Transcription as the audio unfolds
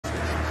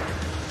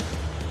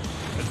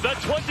The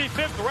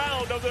 25th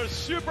round of the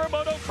Super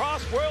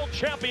Motocross World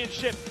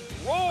Championship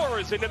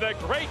roars into the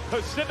great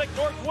Pacific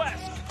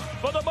Northwest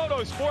for the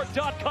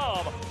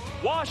Motorsport.com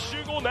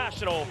Washougal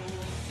National.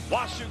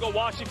 Washougal,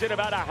 Washington,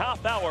 about a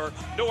half hour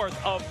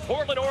north of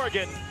Portland,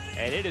 Oregon.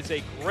 And it is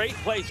a great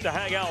place to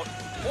hang out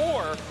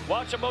or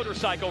watch a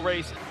motorcycle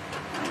race.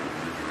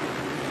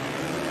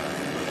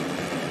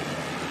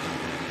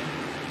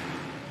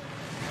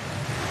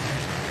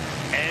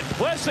 And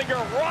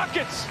Plessinger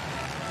rockets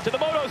to the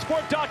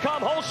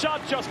Motorsport.com hole shot.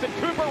 Justin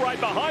Cooper right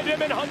behind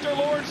him, and Hunter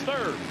Lawrence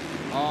third.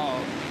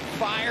 Oh,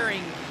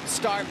 firing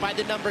start by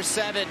the number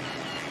 7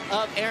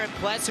 of Aaron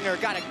Plessinger.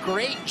 Got a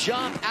great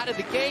jump out of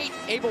the gate,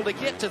 able to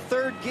get to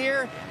third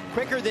gear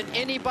quicker than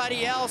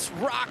anybody else.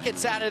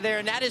 Rockets out of there,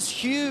 and that is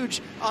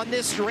huge on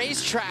this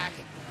racetrack.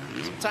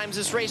 Sometimes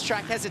this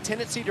racetrack has a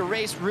tendency to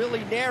race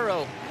really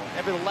narrow.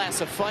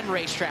 Nevertheless, a fun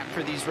racetrack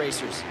for these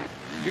racers.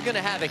 You're going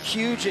to have a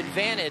huge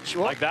advantage.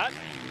 Like that.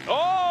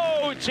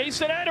 Oh,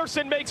 Jason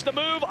Anderson makes the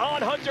move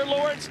on Hunter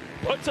Lawrence.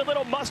 Puts a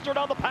little mustard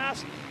on the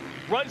pass.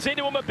 Runs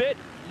into him a bit.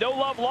 No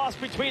love lost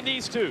between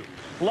these two.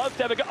 Love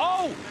to have a go.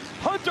 Oh,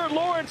 Hunter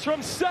Lawrence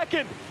from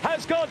second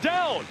has gone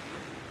down.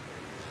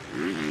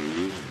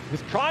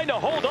 He's trying to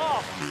hold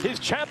off his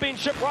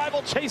championship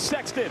rival, Chase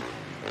Sexton.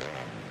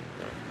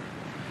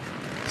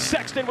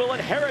 Sexton will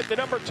inherit the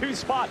number 2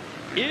 spot.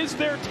 Is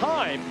there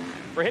time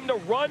for him to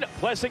run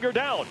Plessinger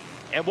down?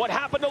 And what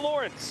happened to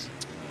Lawrence?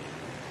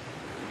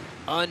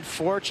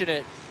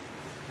 Unfortunate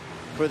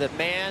for the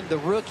man, the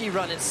rookie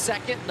running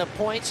second in the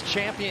points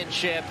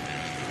championship,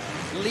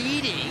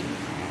 leading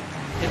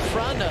in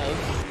front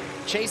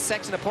of Chase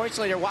Sexton, the points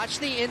leader. Watch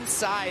the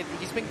inside.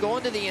 He's been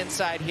going to the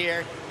inside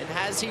here, and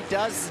as he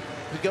does,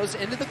 he goes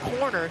into the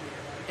corner,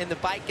 and the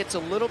bike gets a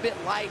little bit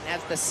light,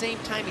 and at the same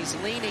time he's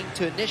leaning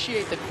to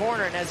initiate the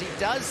corner, and as he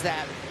does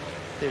that,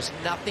 there's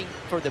nothing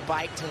for the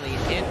bike to lean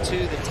into.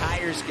 The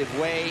tires give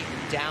way,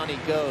 and down he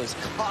goes.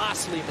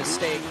 Costly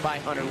mistake by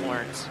Hunter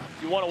Lawrence.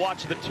 You want to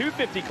watch the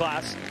 250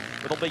 class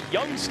with all the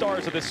young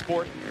stars of this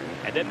sport,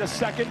 and then the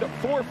second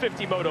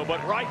 450 moto.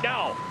 But right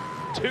now,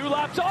 2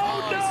 laps.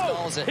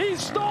 Oh, no! He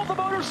stalled the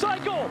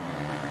motorcycle.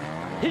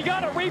 He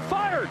got it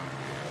refired.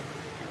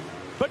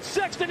 But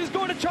Sexton is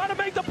going to try to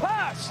make the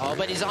pass. Oh,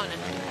 but he's on it.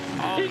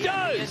 Oh, he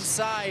does.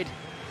 Inside.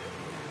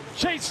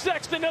 Chase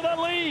Sexton to the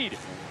lead.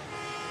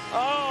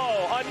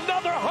 Oh,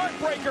 another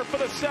heartbreaker for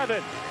the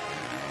 7.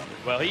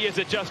 Well, he has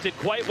adjusted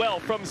quite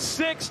well from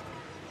 6th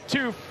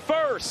to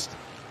 1st.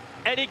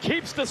 And he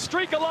keeps the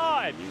streak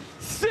alive.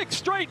 6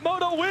 straight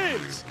moto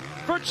wins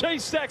for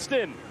Chase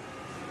Sexton.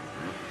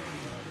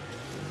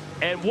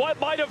 And what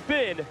might have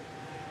been,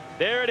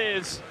 there it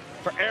is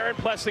for Aaron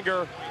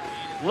Plessinger.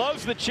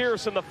 Loves the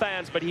cheers from the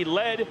fans, but he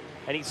led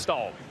and he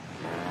stalled.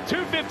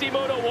 250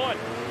 Moto 1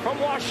 from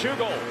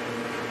Washougal.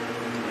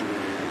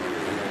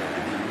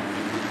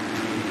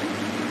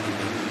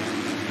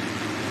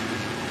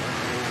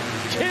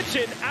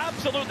 Kitchen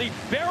absolutely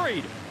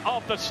buried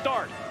off the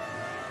start.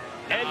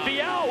 And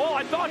Vial, well,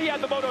 I thought he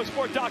had the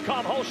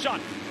Motorsport.com hole shot.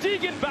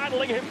 Deegan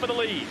battling him for the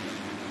lead.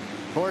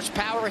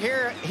 Horsepower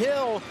here,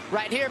 Hill,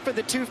 right here for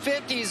the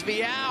 250s.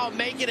 Vial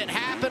making it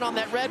happen on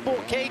that Red Bull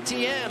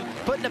KTM,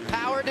 putting the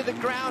power to the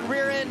ground.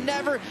 Rear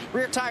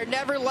tire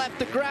never left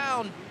the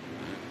ground.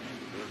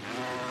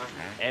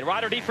 And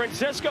Ryder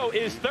DeFrancisco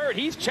is 3rd.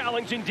 He's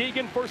challenging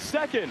Deegan for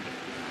 2nd.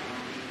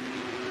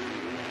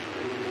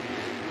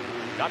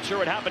 Not sure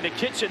what happened to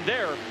Kitchen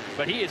there,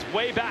 but he is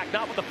way back,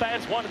 not what the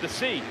fans wanted to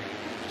see.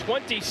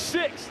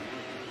 26th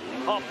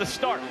off the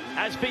start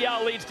as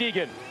Vial leads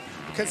Deegan.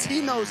 Because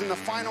he knows in the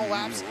final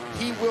laps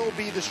he will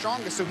be the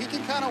strongest, so he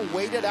can kind of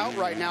wait it out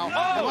right now.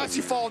 Oh. Unless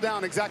you fall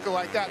down exactly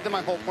like that, then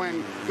my whole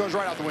plan goes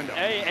right out the window.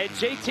 Hey, and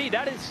JT,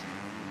 that is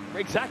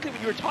exactly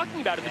what you were talking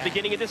about at the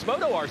beginning of this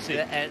Moto RC.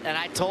 And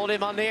I told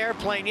him on the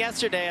airplane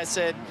yesterday, I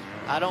said,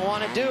 I don't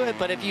want to do it,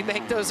 but if you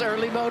make those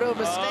early Moto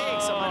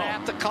mistakes, I'm going to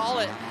have to call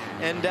it.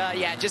 And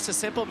yeah, just a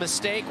simple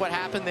mistake. What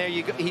happened there,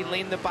 he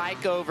leaned the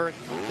bike over,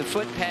 the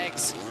foot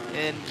pegs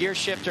and gear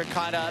shifter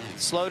caught up,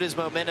 slowed his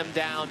momentum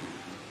down,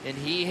 and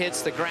he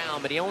hits the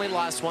ground, but he only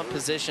lost 1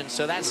 position,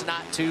 so that's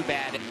not too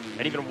bad.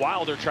 An even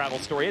wilder travel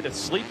story. He had to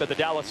sleep at the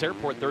Dallas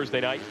airport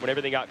Thursday night when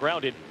everything got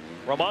grounded.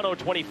 Romano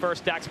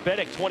 21st, Dax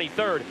Bennick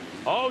 23rd.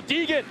 Oh,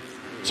 Deegan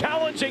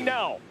challenging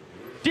now.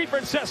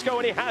 DeFrancisco,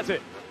 and he has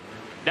it.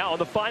 Now in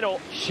the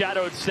final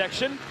shadowed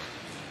section,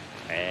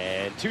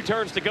 and 2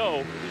 turns to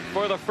go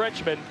for the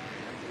Frenchman,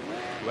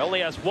 who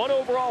only has 1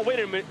 overall win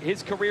in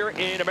his career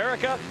in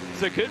America.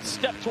 It's a good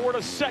step toward a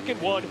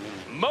 2nd one.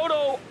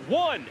 Moto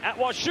 1 at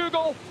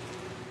Washougal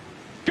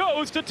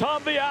goes to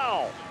Tom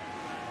Vial.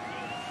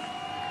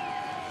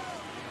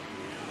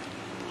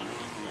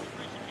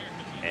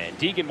 And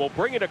Deegan will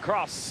bring it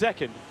across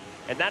 2nd,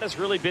 and that has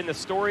really been the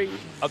story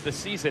of the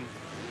season.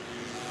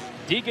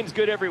 Deegan's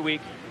good every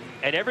week,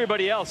 and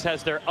everybody else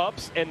has their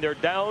ups and their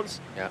downs.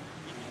 Yeah.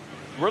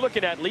 We're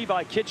looking at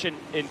Levi Kitchen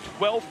in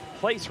 12th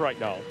place right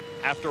now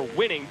after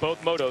winning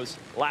both motos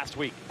last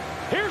week.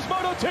 Here's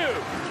Moto 2.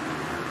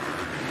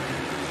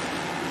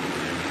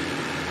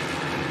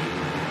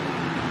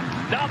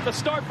 Not the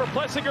start for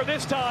Plessinger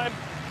this time.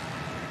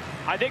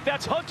 I think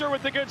that's Hunter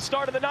with the good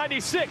start of the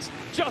 96.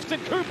 Justin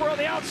Cooper on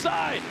the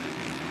outside.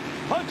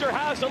 Hunter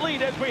has the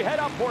lead as we head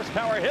up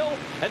Horsepower Hill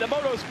and the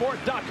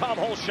Motorsport.com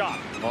whole shot.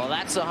 Well,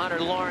 that's the Hunter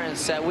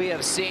Lawrence that we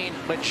have seen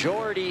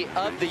majority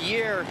of the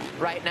year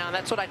right now.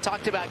 That's what I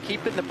talked about,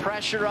 keeping the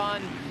pressure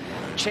on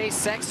Chase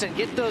Sexton,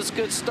 get those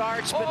good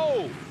starts. But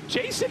oh,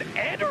 Jason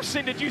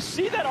Anderson, did you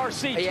see that,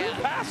 RC? yeah,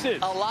 2 passes.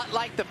 A lot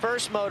like the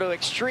first moto,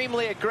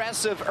 extremely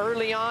aggressive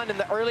early on in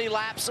the early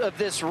laps of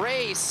this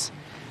race.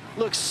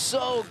 Looks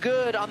so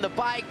good on the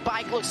bike.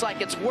 Bike looks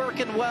like it's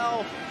working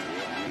well.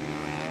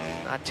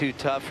 Not too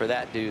tough for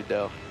that dude,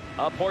 though.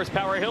 Up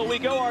Horsepower Hill we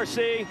go,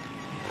 RC.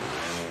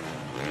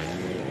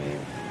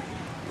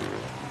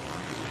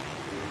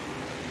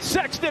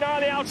 Sexton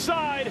on the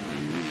outside.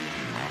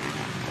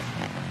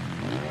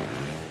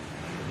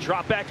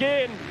 Drop back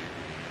in.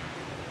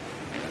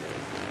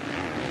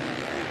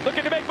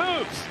 Looking to make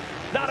moves.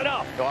 Not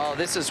enough. Well,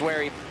 this is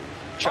where he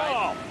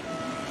tried.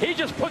 Oh, he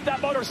just put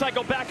that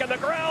motorcycle back on the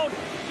ground.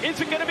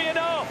 Isn't going to be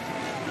enough.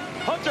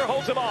 Hunter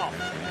holds him off.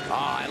 Oh,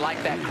 I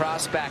like that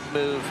crossback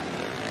move.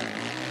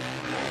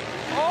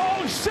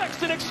 Oh,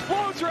 Sexton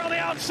explodes around the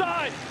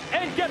outside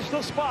and gets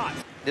the spot.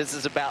 This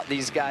is about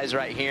these guys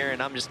right here,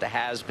 and I'm just a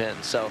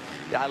has-been. So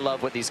I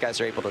love what these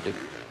guys are able to do.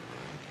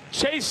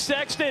 Chase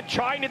Sexton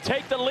trying to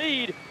take the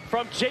lead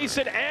from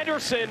Jason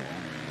Anderson.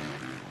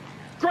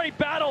 Great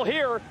battle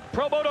here.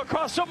 Pro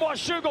Motocross, some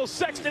Washougal,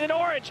 Sexton in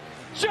orange.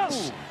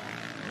 Just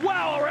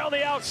wow around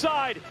the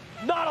outside.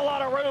 Not a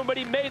lot of room, but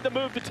he made the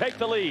move to take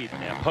the lead.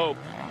 And Pope,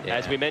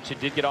 as we mentioned,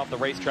 did get off the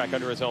racetrack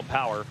under his own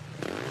power.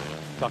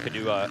 Talking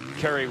to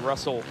Kerry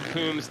Russell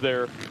Coombs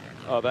there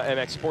of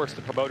MX Sports,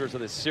 the promoters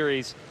of this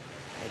series.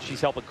 And she's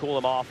helping cool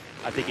him off.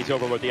 I think he's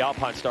over with the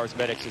Alpine Stars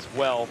medics as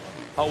well.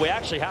 Oh, we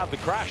actually have the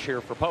crash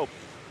here for Pope.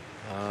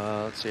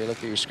 Let's see, look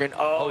at your screen.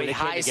 Oh, he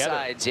high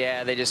sides.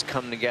 Yeah, they just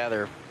come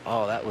together.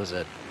 Oh, that was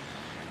a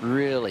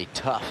really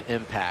tough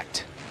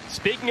impact.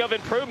 Speaking of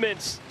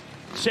improvements,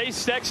 Chase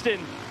Sexton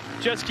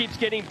just keeps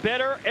getting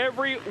better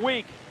every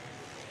week.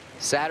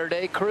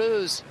 Saturday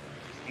cruise.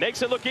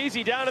 Makes it look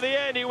easy down to the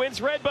end. He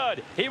wins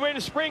Redbud. He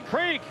wins Spring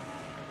Creek.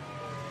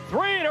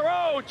 3 in a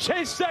row.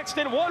 Chase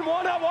Sexton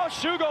 1-1 at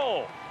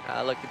Washougal.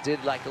 Look, it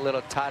did like a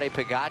little Tadej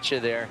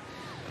Pogacar there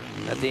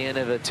at the end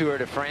of the Tour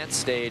de France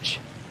stage.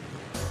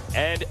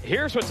 And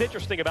here's what's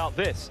interesting about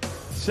this.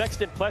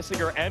 Sexton,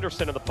 Plessinger,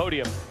 Anderson on the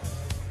podium.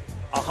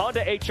 A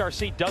Honda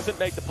HRC doesn't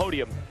make the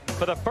podium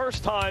for the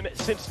first time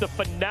since the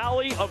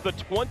finale of the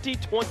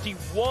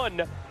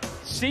 2021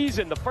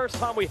 season. The first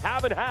time we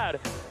haven't had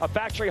a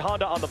factory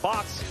Honda on the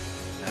box.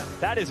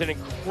 That is an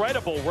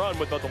incredible run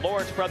with both the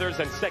Lawrence brothers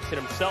and Sexton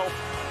himself.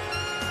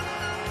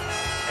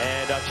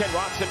 And Ken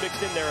Roxon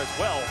mixed in there as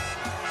well.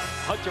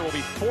 Hunter will be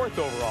 4th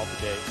overall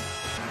today.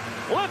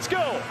 Let's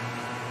go!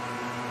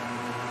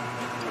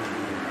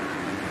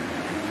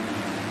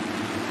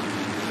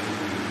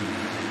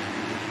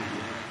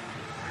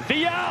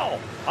 Vial,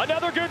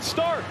 another good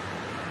start.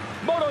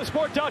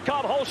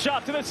 Motorsport.com whole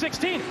shot to the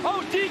 16.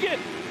 Oh, Deegan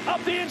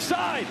up the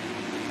inside.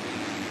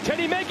 Can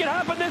he make it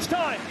happen this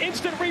time?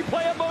 Instant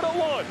replay of Moto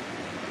 1.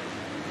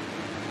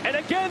 And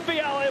again,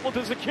 Vial able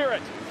to secure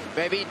it.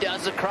 Maybe he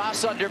does a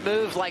cross under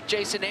move like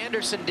Jason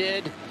Anderson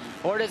did.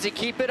 Or does he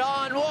keep it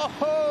on?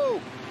 Whoa!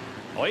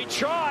 Oh, he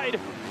tried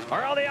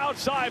around the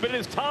outside, but it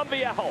is Tom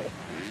Vial.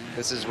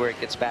 This is where it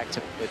gets back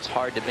to, it's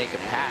hard to make a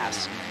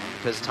pass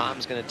because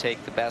Tom's going to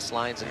take the best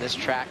lines in this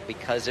track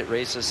because it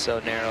races so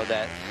narrow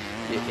that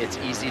it's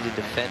easy to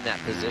defend that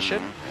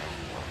position.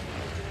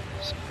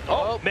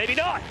 Oh, maybe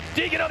not.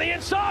 Deegan on the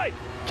inside.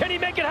 Can he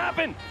make it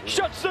happen?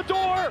 Shuts the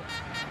door.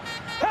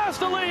 Has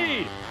the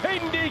lead.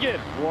 Hayden Deegan.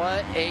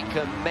 What a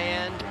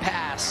command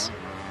pass.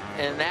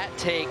 And that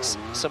takes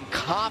some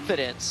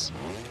confidence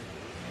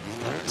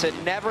to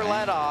never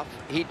let off.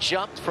 He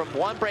jumped from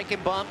one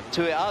braking bump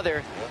to the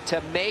other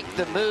to make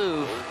the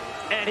move.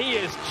 And he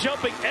is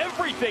jumping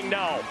everything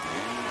now.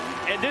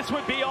 And this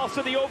would be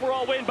also the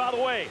overall win, by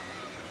the way.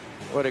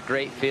 What a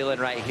great feeling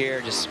right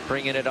here, just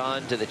bringing it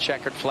on to the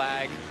checkered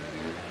flag.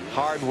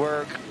 Hard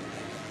work.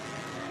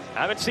 I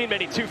haven't seen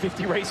many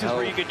 250 races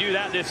where you can do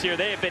that this year.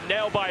 They have been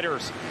nail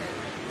biters,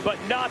 but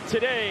not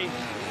today.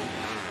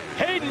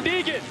 Hayden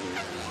Deegan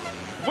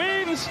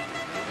wins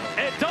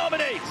and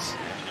dominates.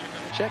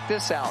 Check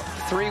this out,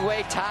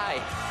 3-way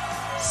tie,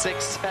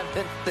 6th, 7th,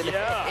 and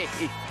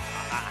 8th.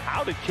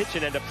 How did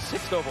Kitchen end up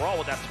 6th overall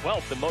with that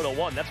 12th in Moto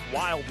 1? That's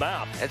wild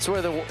math. That's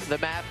where the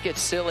math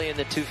gets silly in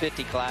the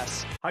 250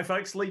 class. Hi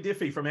folks, Lee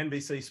Diffie from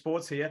NBC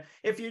Sports here.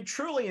 If you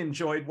truly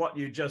enjoyed what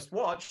you just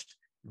watched,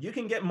 you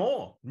can get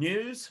more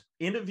news,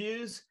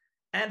 interviews,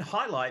 and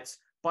highlights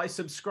by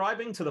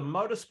subscribing to the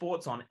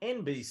Motorsports on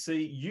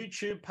NBC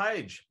YouTube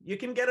page. You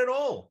can get it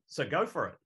all, so go for it.